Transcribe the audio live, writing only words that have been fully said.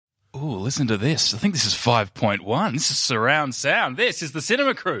listen to this. I think this is 5.1. This is surround sound. This is the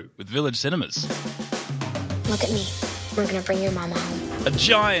Cinema Crew with Village Cinemas. Look at me. We're going to bring your mama home. A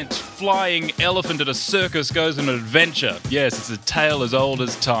giant flying elephant at a circus goes on an adventure. Yes, it's a tale as old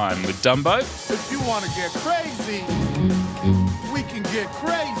as time with Dumbo. If you want to get crazy, we can get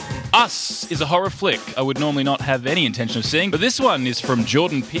crazy. Us is a horror flick I would normally not have any intention of seeing, but this one is from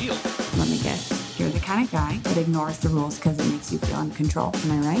Jordan Peele. Let me guess. You're the kind of guy that ignores the rules because it makes you feel in control.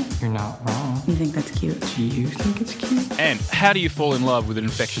 Am I right? You're not wrong. You think that's cute? Do you think it's cute? And how do you fall in love with an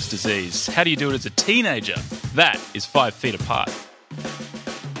infectious disease? How do you do it as a teenager? That is 5 feet apart.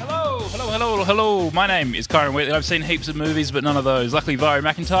 Hello. My name is Kyron Wheatley. I've seen heaps of movies, but none of those. Luckily, Vari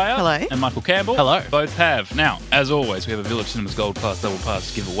McIntyre Hello. and Michael Campbell Hello. both have. Now, as always, we have a Village Cinemas Gold Class Double Pass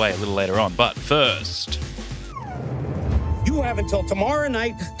to give away a little later on. But first... You have until tomorrow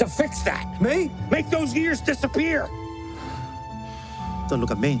night to fix that. Me? Make those ears disappear. Don't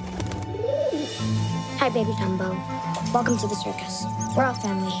look at me. Hi, baby Dumbo. Welcome to the circus. We're all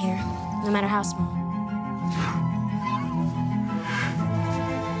family here, no matter how small.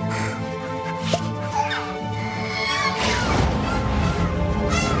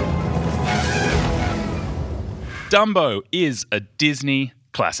 Dumbo is a Disney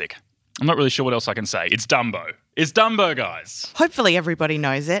classic. I'm not really sure what else I can say. It's Dumbo. It's Dumbo, guys. Hopefully everybody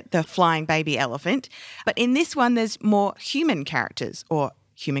knows it, the flying baby elephant. But in this one, there's more human characters, or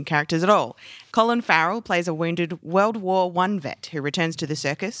human characters at all. Colin Farrell plays a wounded World War I vet who returns to the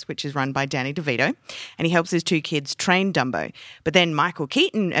circus, which is run by Danny DeVito, and he helps his 2 kids train Dumbo. But then Michael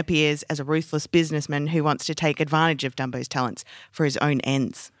Keaton appears as a ruthless businessman who wants to take advantage of Dumbo's talents for his own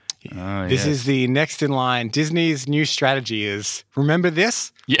ends. Oh, This is the next in line. Disney's new strategy is, remember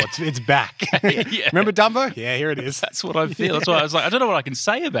this? Yeah. Well, it's back. Yeah. Remember Dumbo? Yeah, here it is. That's what I feel. That's why I was like, I don't know what I can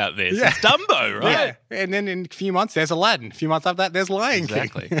say about this. Yeah. It's Dumbo, right? Yeah. And then in a few months, there's Aladdin. A few months after that, there's Lion King.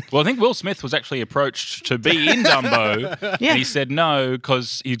 Exactly. Well, I think Will Smith was actually approached to be in Dumbo, Yeah. and he said no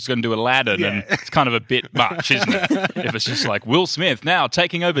because he's going to do Aladdin, and it's kind of a bit much, isn't it? If it's just like Will Smith now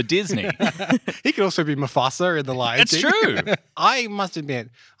taking over Disney. He could also be Mufasa in The Lion It's King. true. I must admit,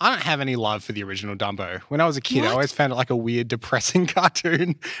 I don't have any love for the original Dumbo. When I was a kid, I always found it like a weird, depressing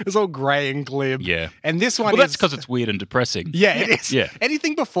cartoon. It was all grey and glib. Yeah. And this one Well, that's because it's weird and depressing. Yeah, it is. Yeah.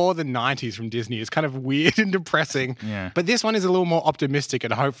 Anything before the 90s from Disney is kind of weird and depressing. Yeah. But this one is a little more optimistic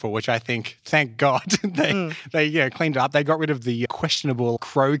and hopeful, which I think, thank God, they cleaned it up. They got rid of the questionable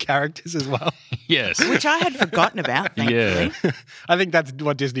crow characters as well. Yes. Which I had forgotten about, thankfully. Yeah. I think that's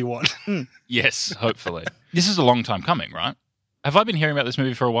what Disney want. Yes, hopefully. This is a long time coming, right? Have I been hearing about this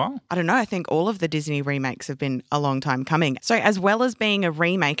movie for a while? I don't know. I think all of the Disney remakes have been a long time coming. So as well as being a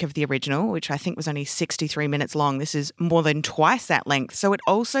remake of the original, which I think was only 63 minutes long, this is more than twice that length. So it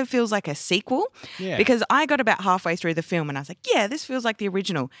also feels like a sequel because I got about halfway through the film and I was like, yeah, this feels like the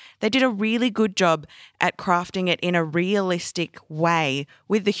original. They did a really good job at crafting it in a realistic way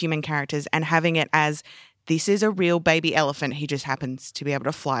with the human characters and having it as this is a real baby elephant. He just happens to be able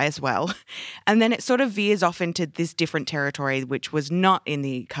to fly as well. And then it sort of veers off into this different territory, which was not in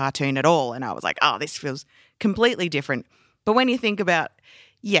the cartoon at all. And I was like, oh, this feels completely different. But when you think about,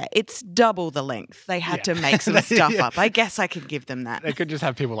 it's double the length. They had to make some stuff up. I guess I could give them that. They could just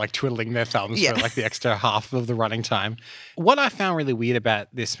have people like twiddling their thumbs for like the extra half of the running time. What I found really weird about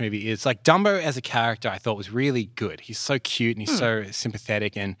this movie is like Dumbo as a character I thought was really good. He's so cute and he's so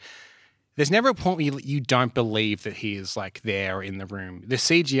sympathetic, and there's never a point where you don't believe that he is like there in the room. The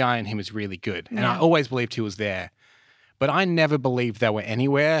CGI in him is really good. And I always believed he was there. But I never believed they were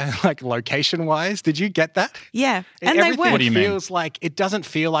anywhere, like location-wise. Did you get that? Yeah, and they Everything were. What do you mean? feels like, it doesn't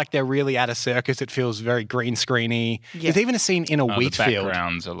feel like they're really at a circus. It feels very green screeny. Yeah. There's even a scene in a wheat the field.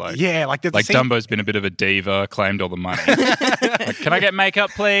 backgrounds are like... Yeah, like there's a Like scene. Dumbo's been a bit of a diva, claimed all the money. Like, can I get makeup,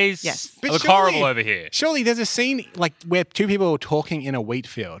 please? Yes. I But look surely- horrible over here. Surely there's a scene like where 2 people are talking in a wheat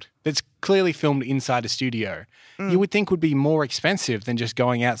field that's clearly filmed inside a studio. You would think would be more expensive than just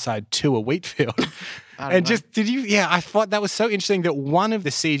going outside to a wheat field. And just, I thought that was so interesting that one of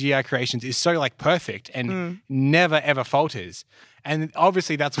the CGI creations is so like perfect and never ever falters. And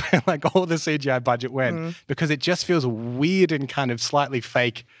obviously that's where like all the CGI budget went because it just feels weird and kind of slightly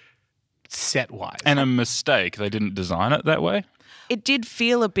fake set-wise. And a mistake. They didn't design it that way. It did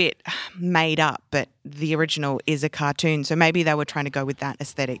feel a bit made up, but the original is a cartoon, so maybe they were trying to go with that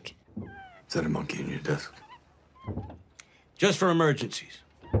aesthetic. Is that a monkey in your desk? Just for emergencies.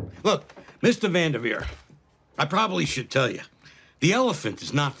 Look, Mr. Vanderveer, I probably should tell you, the elephant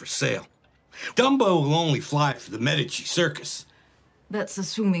is not for sale. Dumbo will only fly for the Medici circus. That's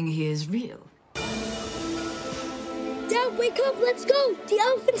assuming he is real. Dad, wake up. Let's go. The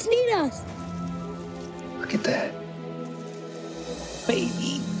elephants need us. Look at that.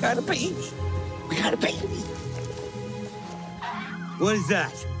 Baby got a baby. We got a baby. What is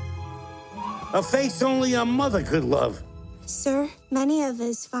that? A face only a mother could love. Sir, many of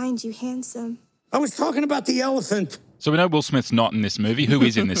us find you handsome. I was talking about the elephant. So we know Will Smith's not in this movie. Who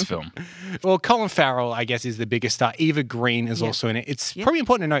is in this film? Well, Colin Farrell, I guess, is the biggest star. Eva Green is also in it. It's probably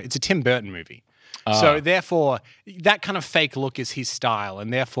important to note it's a Tim Burton movie. So therefore, that kind of fake look is his style,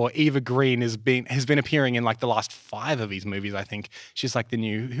 and therefore Eva Green has been appearing in like the last 5 of his movies. I think she's like the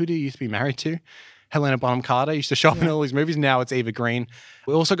new who do you used to be married to? Helena Bonham Carter used to show up in all these movies. Now it's Eva Green.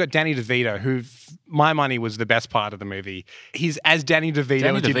 We also got Danny DeVito, who, my money, was the best part of the movie. He's as Danny DeVito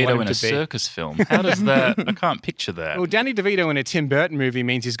Danny as you'd want DeVito him in a to be. circus film. How does that? I can't picture that. Well, Danny DeVito in a Tim Burton movie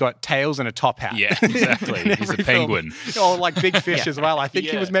means he's got tails and a top hat. Yeah, exactly. In He's a every penguin. film. Or like Big Fish as well. I think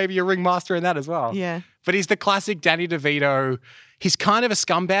he was maybe a ringmaster in that as well. Yeah. But he's the classic Danny DeVito. He's kind of a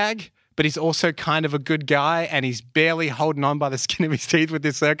scumbag, but he's also kind of a good guy, and he's barely holding on by the skin of his teeth with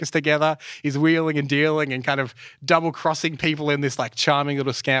this circus together. He's wheeling and dealing and kind of double-crossing people in this like charming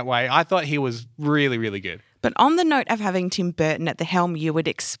little scant way. I thought he was really, really good. But on the note of having Tim Burton at the helm, you would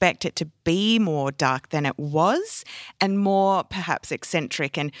expect it to be more dark than it was and more perhaps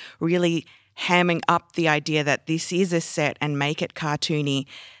eccentric and really hamming up the idea that this is a set and make it cartoony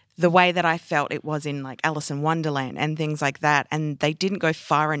the way that I felt it was in like Alice in Wonderland and things like that. And they didn't go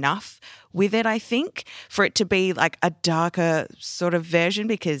far enough with it, I think, for it to be like a darker sort of version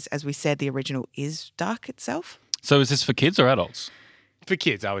because, as we said, the original is dark itself. So is this for kids or adults? For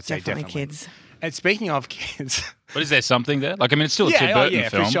kids, I would say Definitely definitely. kids. And speaking of kids... But is there something there? Like, I mean, it's still a Tim Burton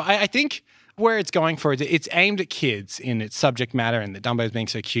film. for sure. I think where it's going for is it's aimed at kids in its subject matter and that Dumbo's being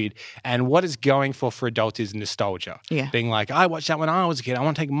so cute. And what it's going for adults is nostalgia. Yeah. Being like, I watched that when I was a kid. I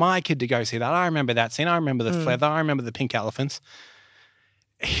want to take my kid to go see that. I remember that scene. I remember the feather. I remember the pink elephants.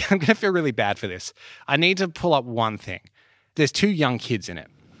 I'm going to feel really bad for this. I need to pull up one thing. There's 2 young kids in it.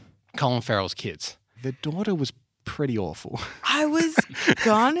 Colin Farrell's kids. The daughter was pretty awful. I was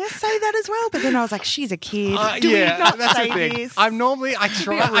gonna say that as well, but then I was like, she's a kid. Do we not that's say the thing. this? I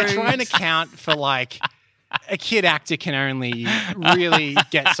try and account for like a kid actor can only really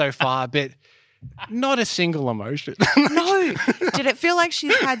get so far, but not a single emotion. No. Did it feel like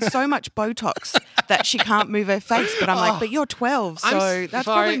she's had so much Botox that she can't move her face? But I'm like, but you're 12, so that's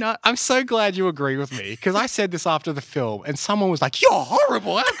probably not. I'm so glad you agree with me because I said this after the film and someone was like, you're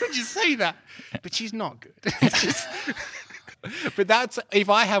horrible. How could you say that? But she's not good. It's just... But that's, if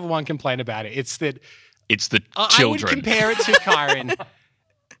I have one complaint about it, it's that... It's the children. I would compare it to Kyron.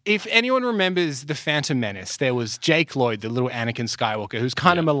 If anyone remembers The Phantom Menace, there was Jake Lloyd, the little Anakin Skywalker, who's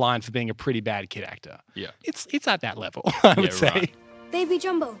kind of maligned for being a pretty bad kid actor. Yeah. It's at that level, I would say. Right. Baby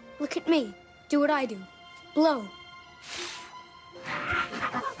Jumbo, look at me. Do what I do. Blow.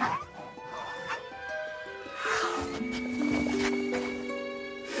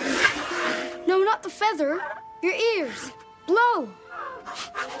 No, not the feather. Your ears. Blow.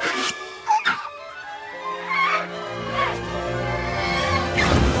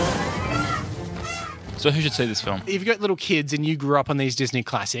 So who should see this film? If you've got little kids and you grew up on these Disney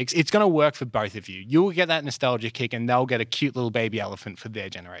classics, it's going to work for both of you. You'll get that nostalgia kick and they'll get a cute little baby elephant for their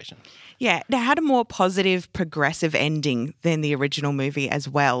generation. Yeah, it had a more positive, progressive ending than the original movie as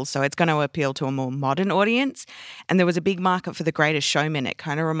well. So it's going to appeal to a more modern audience. And there was a big market for The Greatest Showman. It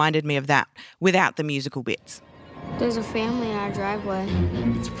kind of reminded me of that without the musical bits. There's a family in our driveway.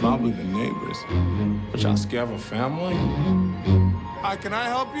 It's probably the neighbors. But y'all scared of a family? Hi, can I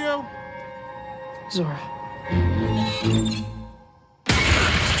help you? Zora.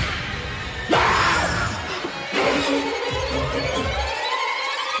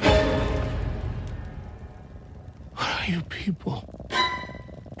 What are you people?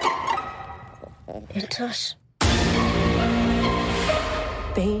 It's us.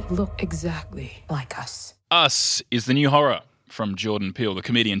 They look exactly like us. Us is the new horror from Jordan Peele, the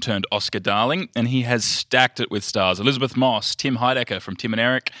comedian turned Oscar darling, and he has stacked it with stars. Elizabeth Moss, Tim Heidecker from Tim and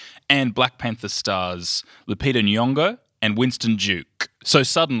Eric, and Black Panther stars Lupita Nyong'o and Winston Duke. So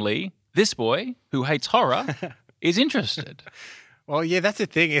suddenly, this boy, who hates horror, is interested. Well, yeah, that's the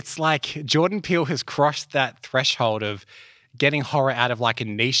thing. It's like Jordan Peele has crossed that threshold of getting horror out of like a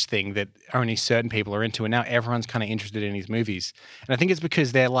niche thing that only certain people are into, and now everyone's kind of interested in his movies. And I think it's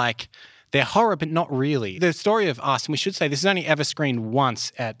because they're horror, but not really. The story of Us, and we should say this is only ever screened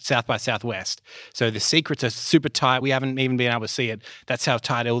once at South by Southwest. So the secrets are super tight. We haven't even been able to see it. That's how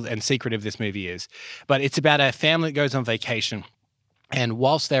tight and secretive this movie is. But it's about a family that goes on vacation. And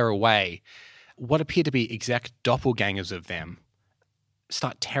whilst they're away, what appear to be exact doppelgangers of them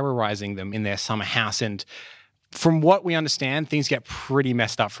start terrorizing them in their summer house. And from what we understand, things get pretty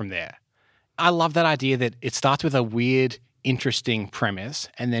messed up from there. I love that idea that it starts with a weird interesting premise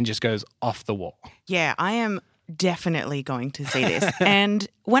and then just goes off the wall. Yeah, I am definitely going to see this. And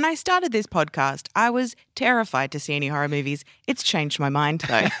when I started this podcast, I was terrified to see any horror movies. It's changed my mind,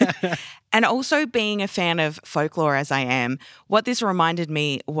 though. And also being a fan of folklore as I am, what this reminded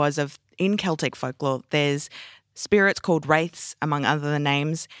me was of in Celtic folklore, there's spirits called wraiths, among other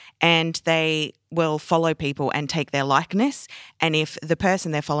names, and they will follow people and take their likeness. And if the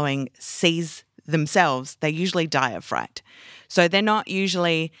person they're following sees themselves, they usually die of fright. So they're not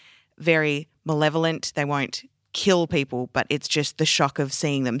usually very malevolent. They won't kill people, but it's just the shock of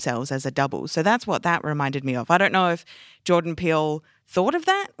seeing themselves as a double. So that's what that reminded me of. I don't know if Jordan Peele thought of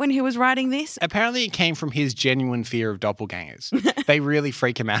that when he was writing this. Apparently it came from his genuine fear of doppelgangers. They really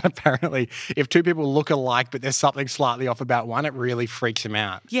freak him out, apparently. If two people look alike but there's something slightly off about one, it really freaks him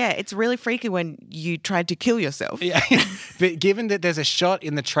out. Yeah, it's really freaky when you tried to kill yourself. Yeah, but given that there's a shot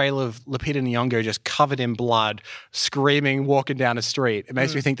in the trailer of Lupita Nyong'o just covered in blood, screaming, walking down a street, it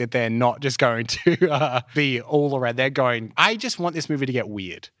makes me think that they're not just going to be all around. They're going, I just want this movie to get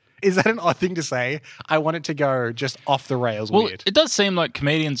weird. Is that an odd thing to say? I want it to go just off the rails weird. It does seem like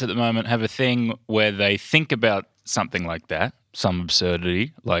comedians at the moment have a thing where they think about something like that, some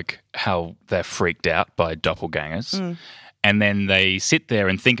absurdity, like how they're freaked out by doppelgangers, and then they sit there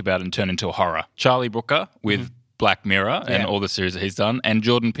and think about it and turn into a horror. Charlie Brooker with Black Mirror and all the series that he's done, and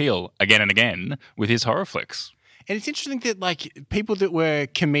Jordan Peele again and again with his horror flicks. And it's interesting that, like, people that were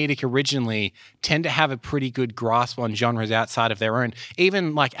comedic originally tend to have a pretty good grasp on genres outside of their own.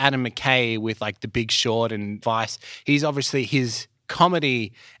 Even, like, Adam McKay with, like, The Big Short and Vice, he's obviously his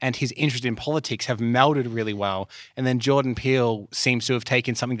comedy and his interest in politics have melded really well. And then Jordan Peele seems to have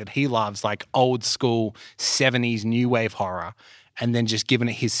taken something that he loves, like old school 70s new wave horror, and then just given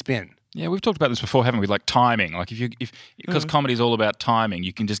it his spin. Yeah, we've talked about this before, haven't we? Like timing. Like because comedy is all about timing,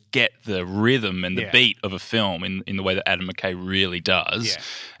 you can just get the rhythm and the beat of a film in the way that Adam McKay really does,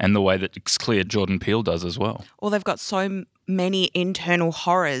 and the way that it's clear Jordan Peele does as well. Well, they've got so many internal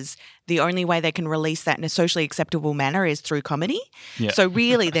horrors. The only way they can release that in a socially acceptable manner is through comedy. Yeah. So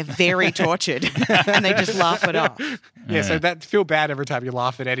really, they're very tortured, and they just laugh it off. Yeah, so that feel bad every time you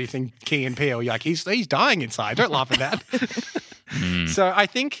laugh at anything Key and Peele. You're like, he's dying inside. Don't laugh at that. So I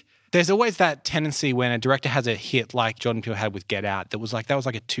think there's always that tendency when a director has a hit like Jordan Peele had with Get Out that was like a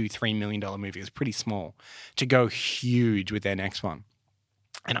 $2-3 million movie. It was pretty small, to go huge with their next one.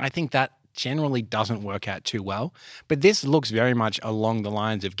 And I think that generally doesn't work out too well. But this looks very much along the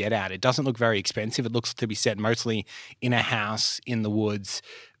lines of Get Out. It doesn't look very expensive. It looks to be set mostly in a house in the woods.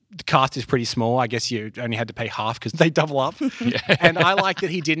 The cast is pretty small. I guess you only had to pay half because they double up. And I like that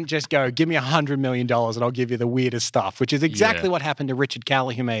he didn't just go, give me $100 million and I'll give you the weirdest stuff, which is exactly what happened to Richard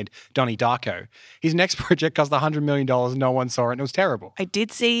Cowley, who made Donnie Darko. His next project cost $100 million. No one saw it and it was terrible. I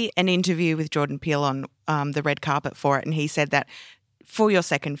did see an interview with Jordan Peele on the red carpet for it, and he said that for your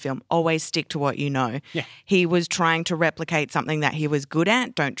second film, always stick to what you know. Yeah. He was trying to replicate something that he was good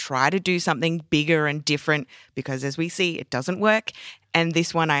at. Don't try to do something bigger and different because, as we see, it doesn't work. And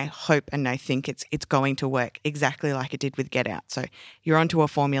this one, I hope and I think it's going to work exactly like it did with Get Out. So you're onto a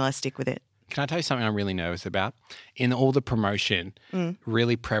formula, stick with it. Can I tell you something I'm really nervous about? In all the promotion,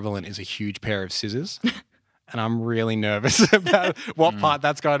 really prevalent is a huge pair of scissors. And I'm really nervous about what part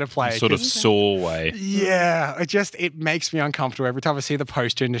that's going to play. Sort of saw way. Yeah, it makes me uncomfortable every time I see the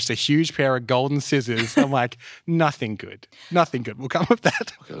poster and just a huge pair of golden scissors. I'm like, nothing good. Nothing good will come of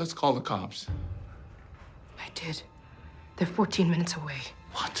that. Okay, let's call the cops. I did. They're 14 minutes away.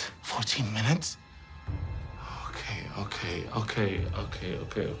 What? 14 minutes?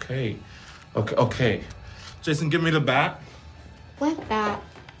 Okay. Jason, give me the bat. What bat?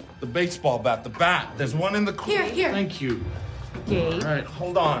 The baseball bat, the bat. There's one in the corner. Here. Thank you. Gabe. All right,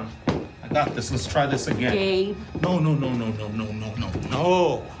 hold on. I got this. Let's try this again. Gabe. No.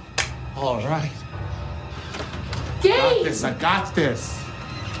 All right. Gabe! I got this.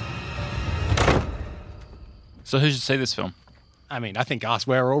 So who should see this film? I mean, I think us,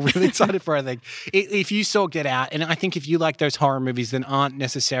 we're all really excited for it. I think if you saw Get Out, and I think if you like those horror movies that aren't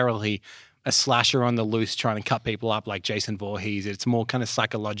necessarily a slasher on the loose trying to cut people up like Jason Voorhees, it's more kind of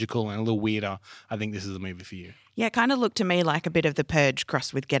psychological and a little weirder, I think this is the movie for you. Yeah, it kind of looked to me like a bit of The Purge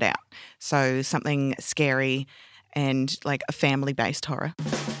crossed with Get Out. So something scary and like a family-based horror.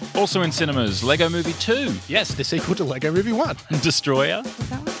 Also in cinemas, Lego Movie 2. Yes, the sequel to Lego Movie 1. Destroyer. Was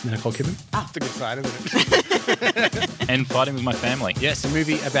that one? Nicole Kidman. That's a good sign, isn't it? And Fighting With My Family. Yes, a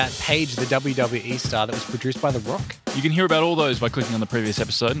movie about Paige, the WWE star that was produced by The Rock. You can hear about all those by clicking on the previous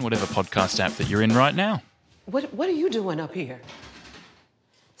episode in whatever podcast app that you're in right now. What are you doing up here?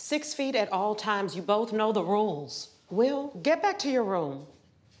 6 feet at all times. You both know the rules. Will, get back to your room.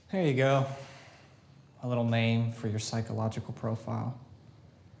 There you go. A little name for your psychological profile.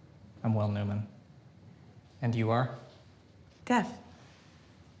 I'm Will Newman. And you are? Deaf.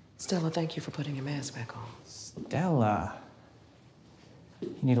 Stella, thank you for putting your mask back on. Stella.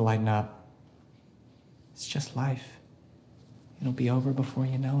 You need to lighten up. It's just life. It'll be over before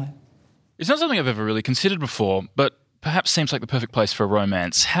you know it. It's not something I've ever really considered before, but perhaps seems like the perfect place for a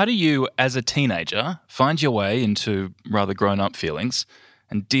romance. How do you, as a teenager, find your way into rather grown-up feelings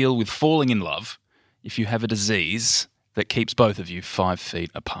and deal with falling in love if you have a disease that keeps both of you 5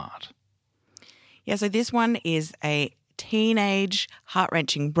 feet apart? Yeah, so this one is a teenage,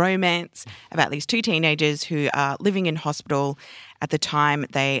 heart-wrenching romance about these two teenagers who are living in hospital. At the time,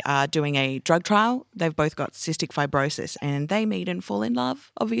 they are doing a drug trial. They've both got cystic fibrosis and they meet and fall in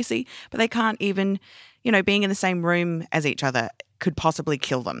love, obviously, but they can't even, being in the same room as each other could possibly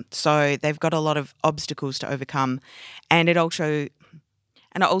kill them. So they've got a lot of obstacles to overcome. And it also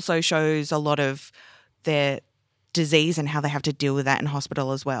shows a lot of their disease and how they have to deal with that in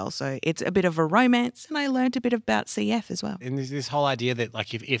hospital as well. So it's a bit of a romance, and I learned a bit about CF as well. And there's this whole idea that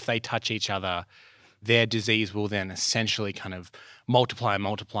like if they touch each other, their disease will then essentially kind of multiply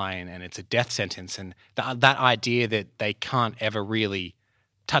and it's a death sentence. And that idea that they can't ever really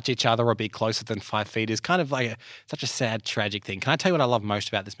touch each other or be closer than 5 feet is kind of like such a sad, tragic thing. Can I tell you what I love most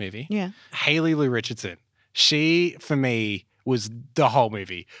about this movie? Yeah. Haley Lou Richardson. She, for me, was the whole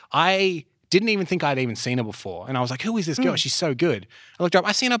movie. I didn't even think I'd even seen her before. And I was like, who is this girl? She's so good. I looked her up.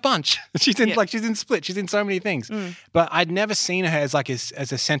 I've seen her a bunch. She's in Split. She's in so many things. But I'd never seen her as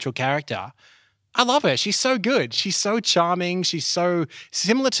a central character. I love her. She's so good. She's so charming. She's so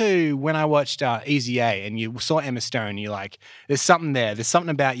similar to when I watched Easy A and you saw Emma Stone. You're like, there's something there. There's something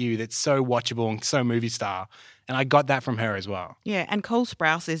about you that's so watchable and so movie star. And I got that from her as well. Yeah, and Cole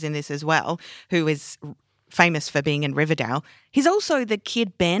Sprouse is in this as well, who is famous for being in Riverdale. He's also the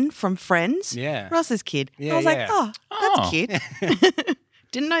kid Ben from Friends. Yeah. Ross's kid. Yeah, I was like, that's cute.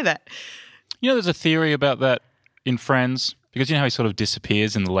 Didn't know that. There's a theory about that in Friends, because you know how he sort of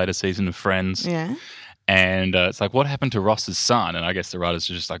disappears in the later season of Friends? Yeah. And it's like, what happened to Ross's son? And I guess the writers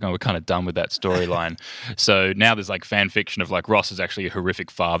are just like, oh, we're kind of done with that storyline. So now there's like fan fiction of like Ross is actually a horrific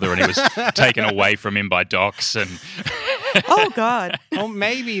father and he was taken away from him by docs. And oh, God. Well,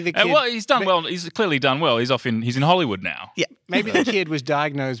 maybe the kid... well, he's done well. He's clearly done well. He's in Hollywood now. Yeah. Maybe the kid was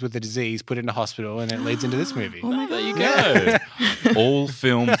diagnosed with the disease, put into hospital, and it leads into this movie. Oh, my God. There you go. All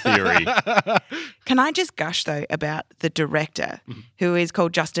film theory. Can I just gush, though, about the director, who is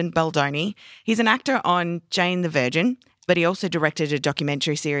called Justin Baldoni? He's an actor on Jane the Virgin, but he also directed a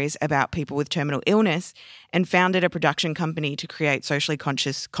documentary series about people with terminal illness and founded a production company to create socially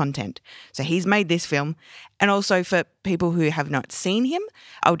conscious content. So he's made this film. And also for people who have not seen him,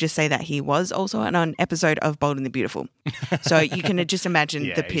 I'll just say that he was also on an episode of Bold and the Beautiful. So you can just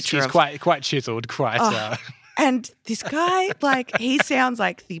imagine the picture he's of... quite chiseled, quite... And this guy, like, he sounds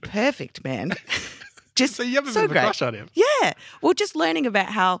like the perfect man. Just so you have a so bit of a great. crush on him. Yeah. Well, just learning about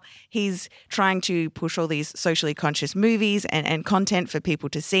how he's trying to push all these socially conscious movies and content for people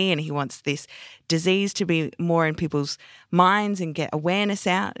to see, and he wants this disease to be more in people's minds and get awareness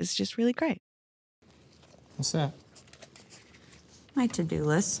out. It's just really great. What's that? My to-do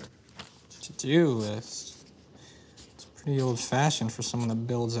list. To-do list? It's pretty old-fashioned for someone that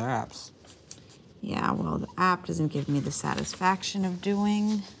builds apps. Yeah, well, the app doesn't give me the satisfaction of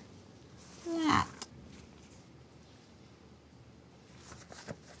doing that.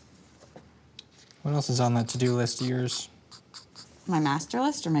 What else is on that to-do list of yours? My master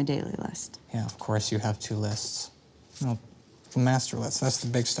list or my daily list? Yeah, of course you have 2 lists. No, the master list, that's the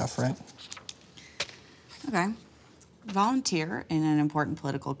big stuff, right? Okay. Volunteer in an important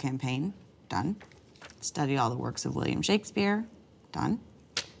political campaign. Done. Study all the works of William Shakespeare. Done.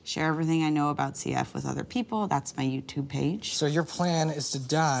 Share everything I know about CF with other people. That's my YouTube page. So your plan is to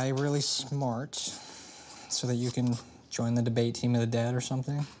die really smart so that you can join the debate team of the dead or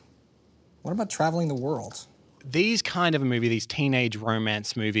something? What about traveling the world? These kind of a movie, these teenage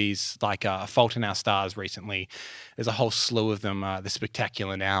romance movies like Fault in Our Stars recently, there's a whole slew of them. The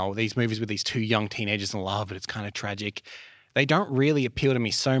Spectacular Now, these movies with these 2 young teenagers in love, but it's kind of tragic. They don't really appeal to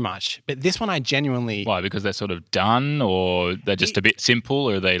me so much. But this one I genuinely... Why? Because they're sort of done, or they're just a bit simple,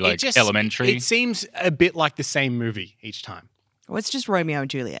 or are they like elementary? It seems a bit like the same movie each time. Well, it's just Romeo and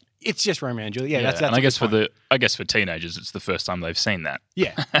Juliet. It's just Romeo and Juliet. Yeah, that's and I guess for teenagers, it's the first time they've seen that.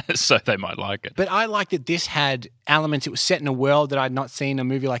 Yeah, so they might like it. But I like that this had elements. It was set in a world that I'd not seen a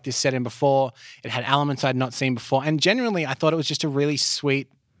movie like this set in before. It had elements I'd not seen before, and generally, I thought it was just a really sweet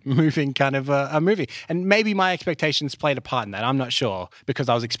moving kind of a movie. And maybe my expectations played a part in that. I'm not sure, because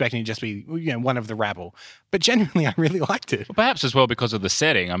I was expecting to just be, one of the rabble. But genuinely, I really liked it. Well, perhaps as well because of the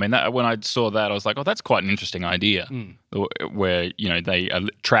setting. I mean, when I saw that, I was like, oh, that's quite an interesting idea where, they are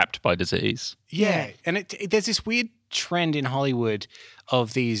trapped by disease. Yeah. And there's this weird trend in Hollywood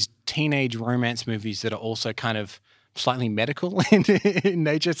of these teenage romance movies that are also kind of slightly medical in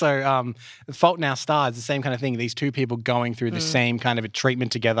nature. So Fault in Our Stars, the same kind of thing. These two people going through the same kind of a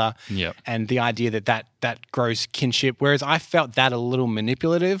treatment together, and the idea that grows kinship. Whereas I felt that a little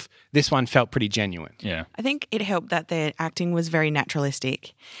manipulative. This one felt pretty genuine. Yeah. I think it helped that their acting was very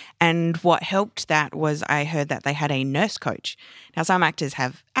naturalistic. And what helped that was I heard that they had a nurse coach. Now, some actors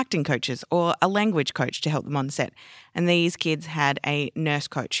have acting coaches or a language coach to help them on set. And these kids had a nurse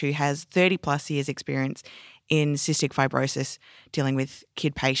coach who has 30 plus years experience in cystic fibrosis, dealing with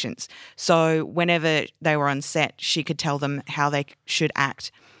kid patients. So whenever they were on set, she could tell them how they should act,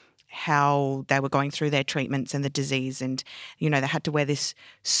 how they were going through their treatments and the disease. And, they had to wear this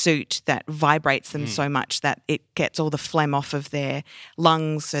suit that vibrates them so much that it gets all the phlegm off of their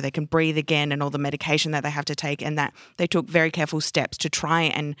lungs so they can breathe again, and all the medication that they have to take, and that they took very careful steps to try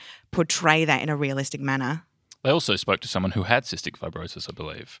and portray that in a realistic manner. They also spoke to someone who had cystic fibrosis, I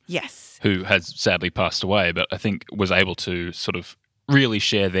believe. Yes. Who has sadly passed away, but I think was able to sort of really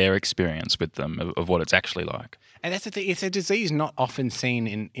share their experience with them of what it's actually like. And that's the thing. It's a disease not often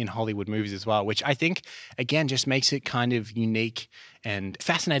seen in Hollywood movies as well, which I think, again, just makes it kind of unique. And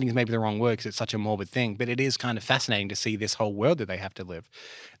fascinating is maybe the wrong word because it's such a morbid thing, but it is kind of fascinating to see this whole world that they have to live.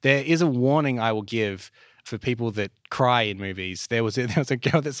 There is a warning I will give for people that cry in movies. There was a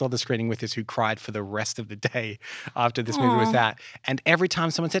girl that saw the screening with us who cried for the rest of the day after this movie was out. And every time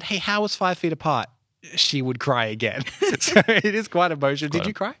someone said, hey, how was 5 Feet Apart? She would cry again. So it is quite emotional. Did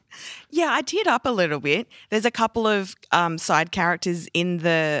you cry? Yeah, I teared up a little bit. There's a couple of side characters in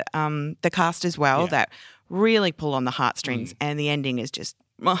the cast as well that really pull on the heartstrings, and the ending is just...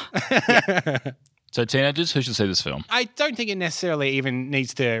 So teenagers, who should see this film? I don't think it necessarily even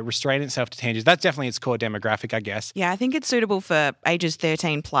needs to restrain itself to teenagers. That's definitely its core demographic, I guess. Yeah, I think it's suitable for ages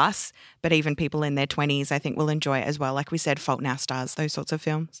 13 plus, but even people in their 20s I think will enjoy it as well. Like we said, Fault in Our Stars, those sorts of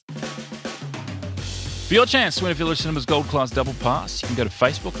films. For your chance to win a Village Cinemas Gold Class Double Pass, you can go to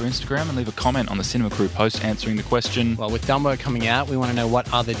Facebook or Instagram and leave a comment on the Cinema Crew post answering the question. Well, with Dumbo coming out, we want to know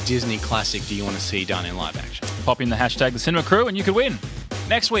what other Disney classic do you want to see done in live action? Pop in the hashtag the Cinema Crew and you could win.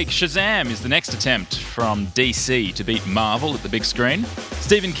 Next week, Shazam is the next attempt from DC to beat Marvel at the big screen.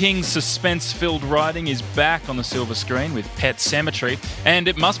 Stephen King's suspense-filled writing is back on the silver screen with Pet Sematary. And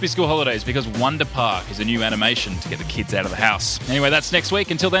it must be school holidays because Wonder Park is a new animation to get the kids out of the house. Anyway, that's next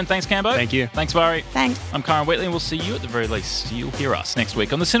week. Until then, thanks, Cambo. Thank you. Thanks, Vari. Thanks. I'm Kyron Wheatley and we'll see you at the very least. You'll hear us next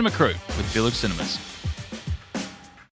week on the Cinema Crew with Village Cinemas.